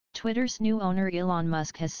Twitter's new owner Elon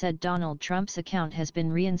Musk has said Donald Trump's account has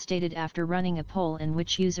been reinstated after running a poll in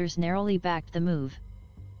which users narrowly backed the move.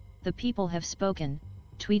 "The people have spoken,"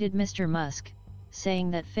 tweeted Mr. Musk,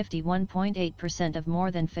 saying that 51.8% of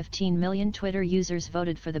more than 15 million Twitter users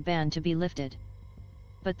voted for the ban to be lifted.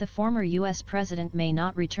 But the former US president may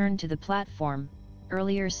not return to the platform,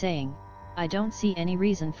 earlier saying, "I don't see any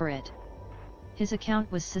reason for it." His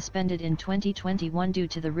account was suspended in 2021 due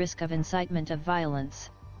to the risk of incitement of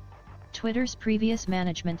violence. Twitter's previous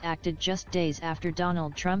management acted just days after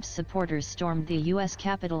Donald Trump's supporters stormed the U.S.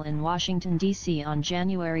 Capitol in Washington, D.C. on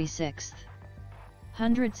January 6.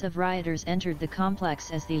 Hundreds of rioters entered the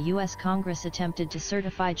complex as the U.S. Congress attempted to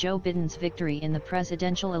certify Joe Biden's victory in the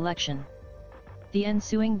presidential election. The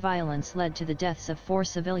ensuing violence led to the deaths of 4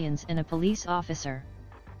 civilians and a police officer.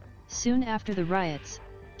 Soon after the riots,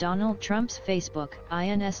 Donald Trump's Facebook,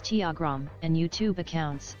 Instagram, and YouTube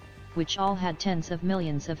accounts, which all had tens of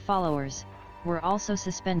millions of followers, were also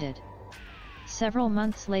suspended. Several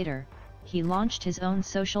months later, he launched his own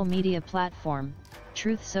social media platform,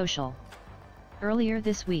 Truth Social. Earlier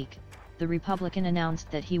this week, the Republican announced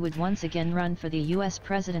that he would once again run for the U.S.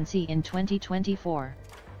 presidency in 2024.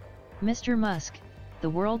 Mr. Musk, the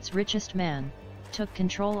world's richest man, took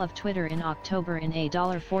control of Twitter in October in a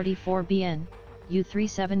 $44 billion,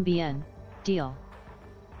 U37 billion, deal.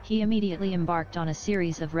 He immediately embarked on a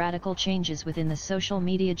series of radical changes within the social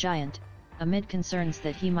media giant, amid concerns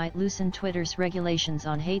that he might loosen Twitter's regulations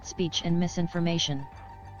on hate speech and misinformation.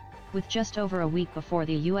 With just over a week before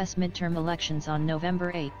the U.S. midterm elections on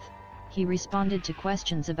November 8, he responded to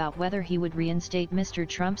questions about whether he would reinstate Mr.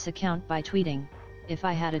 Trump's account by tweeting, "If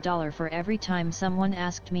I had $1 for every time someone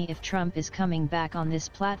asked me if Trump is coming back on this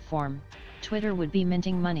platform, Twitter would be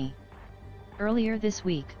minting money." Earlier this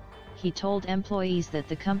week, he told employees that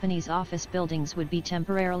the company's office buildings would be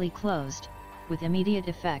temporarily closed, with immediate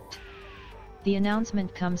effect. The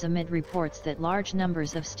announcement comes amid reports that large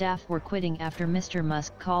numbers of staff were quitting after Mr.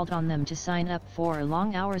 Musk called on them to sign up for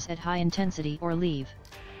long hours at high intensity or leave.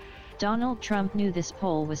 Donald Trump knew this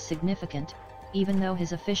poll was significant, even though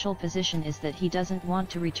his official position is that he doesn't want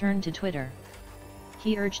to return to Twitter.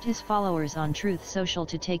 He urged his followers on Truth Social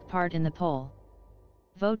to take part in the poll.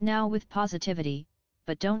 "Vote now with positivity,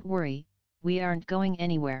 but don't worry, we aren't going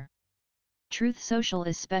anywhere. Truth Social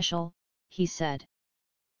is special," he said.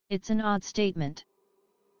 "It's an odd statement.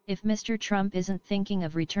 If Mr. Trump isn't thinking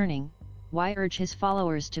of returning, why urge his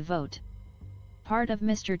followers to vote?" Part of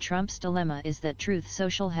Mr. Trump's dilemma is that Truth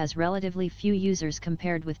Social has relatively few users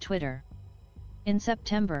compared with Twitter. In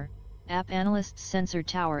September, app analyst Sensor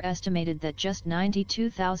Tower estimated that just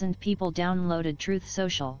 92,000 people downloaded Truth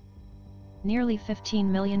Social. Nearly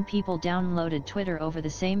 15 million people downloaded Twitter over the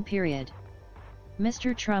same period.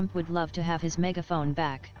 Mr. Trump would love to have his megaphone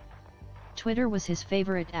back. Twitter was his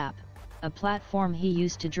favorite app, a platform he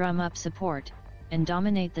used to drum up support and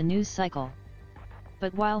dominate the news cycle.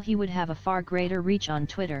 But while he would have a far greater reach on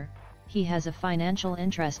Twitter, he has a financial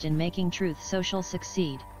interest in making Truth Social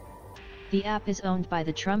succeed. The app is owned by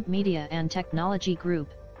the Trump Media and Technology Group,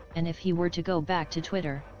 and if he were to go back to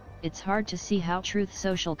Twitter, it's hard to see how Truth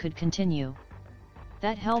Social could continue.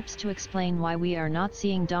 That helps to explain why we are not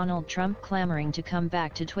seeing Donald Trump clamoring to come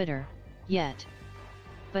back to Twitter, yet.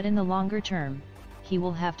 But in the longer term, he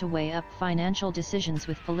will have to weigh up financial decisions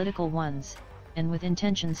with political ones, and with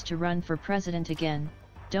intentions to run for president again,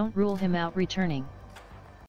 don't rule him out returning.